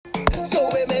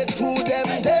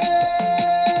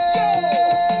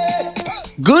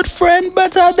Good friend,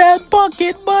 better than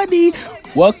pocket money.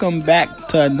 Welcome back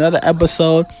to another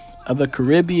episode of the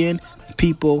Caribbean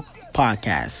People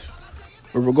Podcast,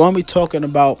 where we're going to be talking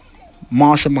about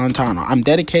Machel Montano. I'm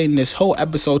dedicating this whole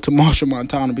episode to Machel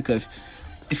Montano because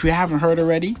if you haven't heard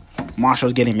already,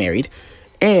 Machel's getting married,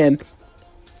 and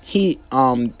his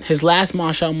last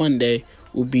Machel Monday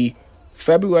will be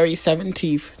February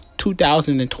 17th,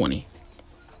 2020.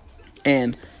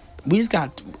 And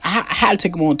I had to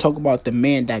take a moment to talk about the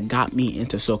man that got me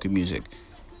into soca music.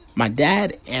 My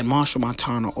dad and Machel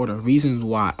Montano are the reasons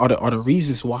why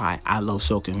I love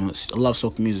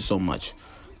soca music so much.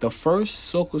 The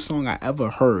first soca song I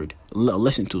ever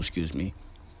listened to,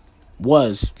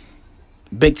 was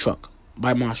Big Truck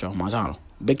by Machel Montano.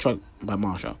 Big Truck by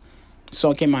Machel. The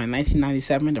song came out in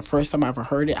 1997. The first time I ever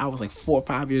heard it, I was like 4 or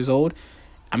 5 years old.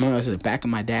 I remember I was in the back of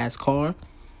my dad's car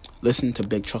listening to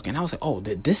Big Truck, and I was like, oh,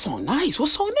 this song nice. What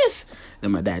song is this?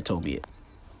 Then my dad told me it.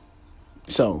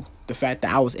 So the fact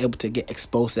that I was able to get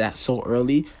exposed to that so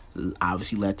early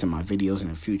obviously led to my videos in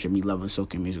the future, me loving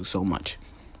soca music so much.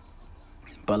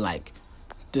 But like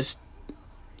this,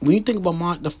 when you think about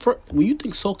when you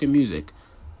think soca music,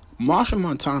 Machel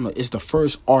Montano is the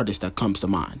first artist that comes to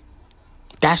mind.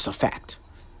 That's a fact.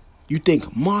 You think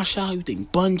Machel, you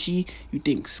think Bungie, you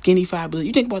think Skinny Fabulous,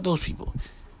 you think about those people.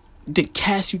 You think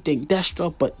Cass, you think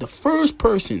Destra, but the first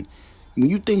person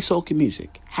when you think soca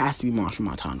music has to be Machel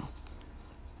Montano.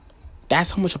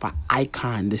 That's how much of an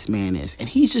icon this man is. And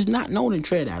he's just not known in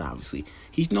Trinidad, obviously.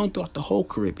 He's known throughout the whole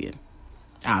Caribbean,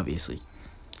 obviously.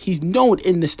 He's known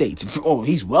in the States. Oh,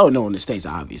 he's well known in the States,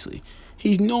 obviously.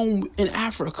 He's known in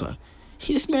Africa.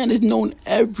 This man is known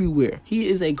everywhere. He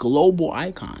is a global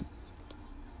icon.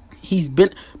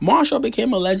 Machel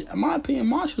became a legend. In my opinion,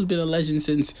 Machel's been a legend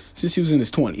since he was in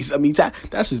his 20s. I mean,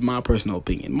 that's just my personal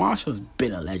opinion. Machel's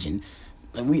been a legend.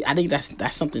 I think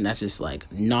that's something that's just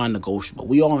like non-negotiable.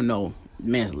 We all know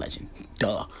man's a legend.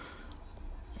 Duh.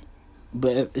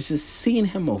 But it's just seeing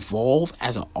him evolve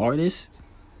as an artist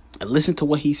and listen to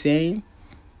what he's saying.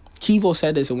 Kivo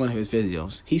said this in one of his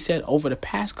videos. He said over the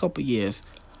past couple years,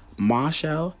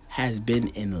 Machel has been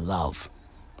in love.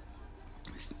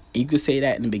 You could say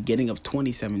that in the beginning of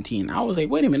 2017. I was like,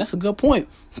 wait a minute, that's a good point.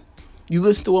 You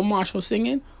listen to what Machel's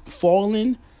singing,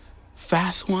 Falling,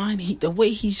 Fast Wine, the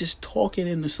way he's just talking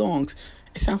in the songs,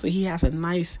 it sounds like he has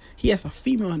a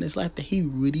female in his life that he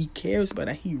really cares about,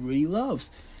 that he really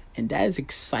loves. And that is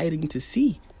exciting to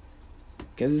see.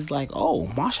 Because it's like, oh,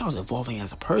 Machel's evolving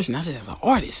as a person, not just as an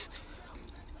artist.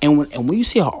 And when you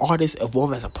see an artist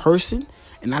evolve as a person,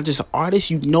 and not just an artist,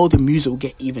 you know the music will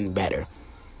get even better.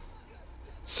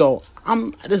 So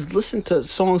I'm just listening to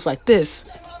songs like this.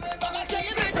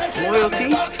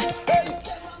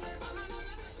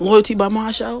 Loyalty by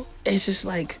Machel. It's just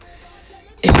like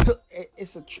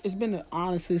it's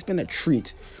been a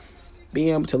treat being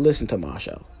able to listen to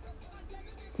Machel,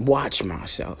 watch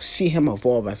Machel, see him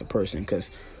evolve as a person. Because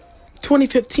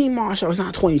 2015 Machel is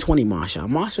not 2020 Machel.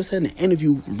 Machel said in an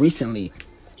interview recently,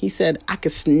 he said, I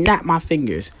could snap my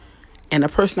fingers, and the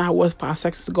person I was 5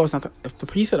 seconds ago is not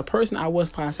he said the person I was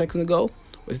 5 seconds ago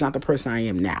was not the person I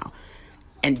am now.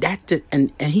 And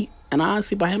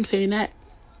honestly, by him saying that,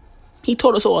 he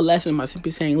taught us all a lesson by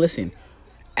simply saying, listen,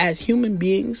 as human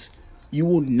beings, you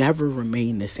will never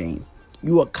remain the same.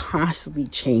 You are constantly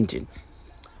changing.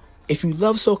 If you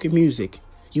love soca music,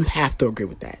 you have to agree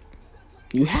with that.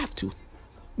 You have to.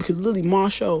 Because literally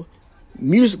Machel,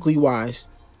 musically wise,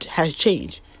 has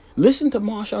changed. Listen to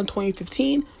Machel in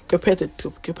 2015 compared to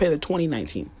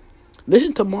 2019.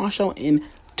 Listen to Machel in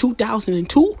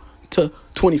 2002 to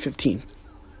 2015.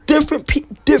 Different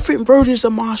versions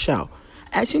of Machel.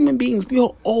 As human beings, we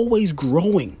are always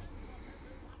growing.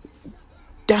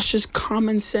 That's just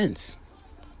common sense.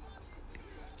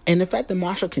 And the fact that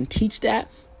Machel can teach that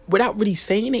without really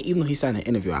saying it, even though he said in an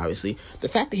interview, obviously, the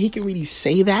fact that he can really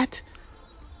say that,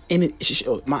 and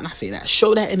show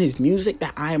that in his music,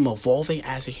 that I am evolving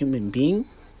as a human being,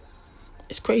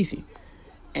 it's crazy.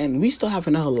 And we still have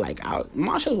another,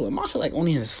 Machel like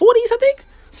only in his 40s, I think.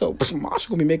 So Machel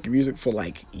gonna be making music for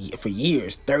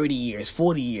years, 30 years,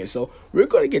 40 years. So we're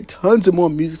gonna get tons of more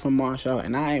music from Machel,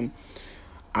 and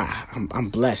I'm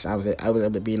blessed. I was able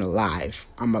to be alive.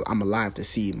 I'm alive to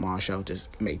see Machel just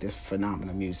make this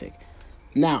phenomenal music.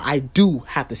 Now I do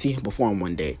have to see him perform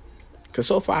one day, because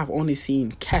so far I've only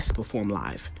seen Cass perform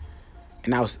live,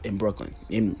 and I was in Brooklyn,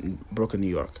 New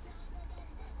York.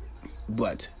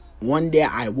 But one day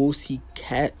I will see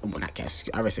Cass. Well, not Cass.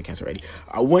 I already said Cass already.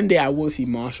 One day I will see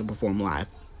Machel perform live.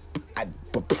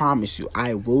 But promise you,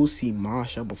 I will see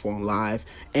Marshall perform live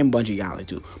and Bungie Garlin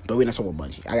too. But we're not talking about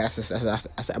Bungie. I guess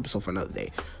that's an episode for another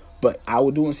day. But I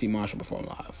would do and see Marshall perform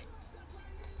live.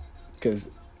 Because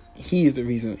he is the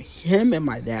reason, him and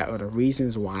my dad are the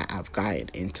reasons why I've gotten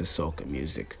into soca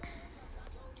music.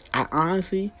 I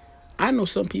know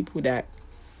some people that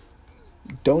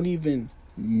don't even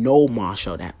know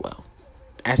Marshall that well.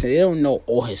 I said they don't know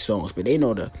all his songs, but they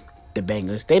know the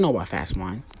bangers. They know about Fast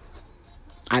Wine.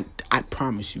 I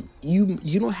promise you, you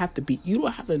don't have to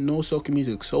know soca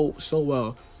music so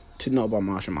well to know about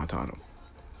Machel Montano.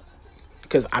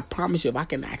 Because I promise you, if I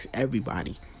can ask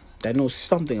everybody that knows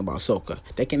something about soca,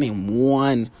 they can name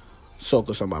one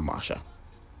soca song by Machel.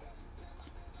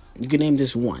 You can name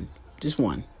just one.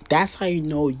 That's how you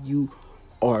know you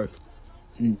are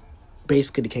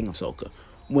basically the king of soca.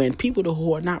 When people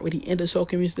who are not really into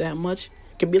soca music that much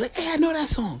can be like, hey, I know that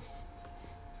song.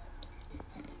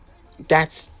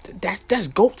 That's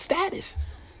GOAT status.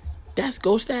 That's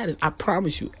GOAT status. I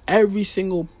promise you, if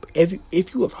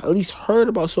you have at least heard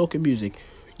about soca music,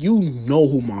 you know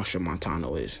who Machel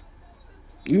Montano is.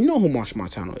 You know who Machel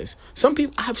Montano is. Some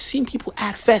people, I've seen people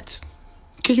at fetes.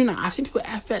 I've seen people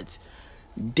at fetes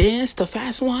dance to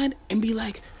Fast Wine and be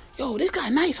like, yo, this guy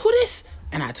nice. Who this?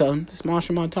 And I tell them, it's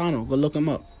Machel Montano. Go look him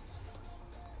up.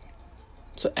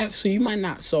 So you might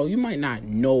not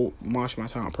know Machel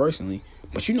Montano personally,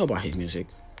 but you know about his music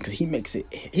because he makes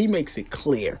it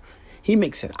clear. He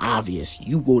makes it obvious.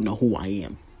 You will know who I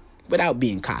am without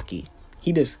being cocky.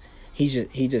 He just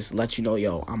lets you know,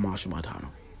 yo, I'm Machel Montano.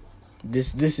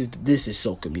 This is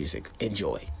soca music.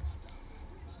 Enjoy.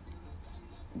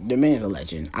 The man's a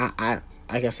legend. I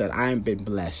like I said, I am been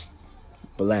blessed.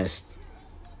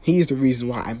 He's the reason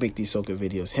why I make these soca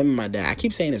videos. Him and my dad. I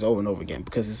keep saying this over and over again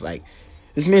because it's like,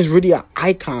 this man's really an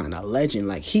icon, a legend.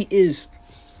 Like, he's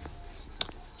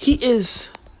the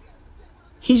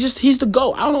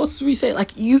GOAT. I don't know what to really say.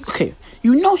 Like, you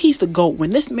know he's the GOAT when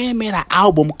this man made an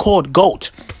album called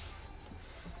GOAT.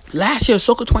 Last year,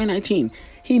 Soca 2019,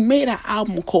 he made an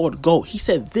album called GOAT. He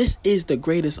said, this is the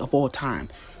greatest of all time.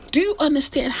 Do you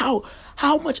understand how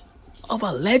much of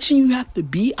a legend you have to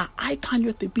be, an icon you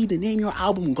have to be to name your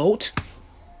album GOAT?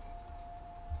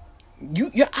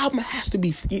 Your album has to be,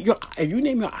 if you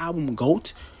name your album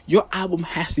GOAT, your album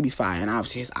has to be fire. And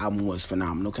obviously his album was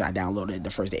phenomenal because I downloaded it the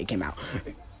first day it came out.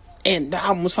 And the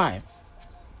album was fire.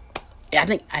 I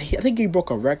think he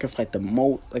broke a record for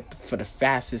for the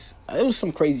fastest. It was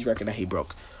some crazy record that he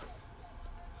broke.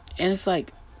 And it's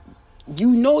like,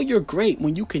 you know you're great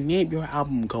when you can name your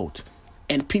album GOAT.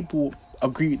 And people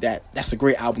agree that that's a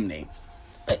great album name.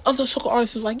 Like other soca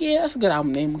artists is like, yeah, that's a good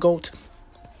album name, GOAT.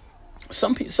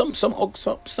 Some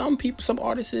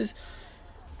artists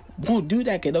won't do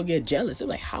that because they'll get jealous. They're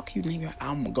like, how can you name your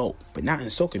album GOAT? But not in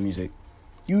soca music.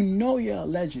 You know you're a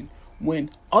legend when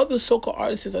other soca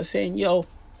artists are saying, yo,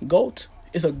 GOAT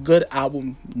is a good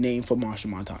album name for Machel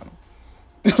Montano.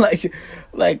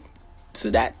 like, so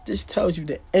that just tells you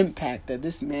the impact that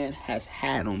this man has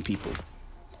had on people.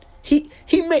 He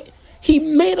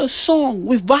made a song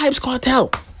with Vybz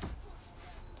Kartel,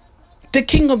 the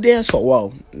king of dancehall.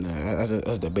 Well,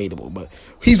 that's debatable, but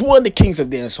he's one of the kings of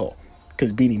dancehall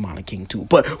because Beanie Man a king too.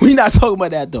 But we're not talking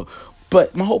about that though.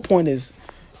 But my whole point is,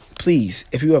 please,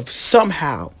 if you have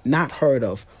somehow not heard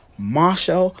of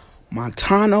Machel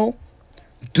Montano,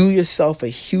 do yourself a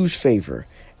huge favor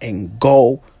and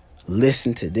go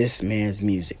listen to this man's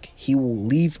music. He will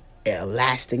leave a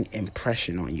lasting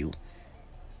impression on you.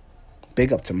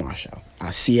 Big up to Machel.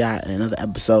 I'll see y'all in another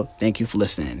episode. Thank you for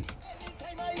listening.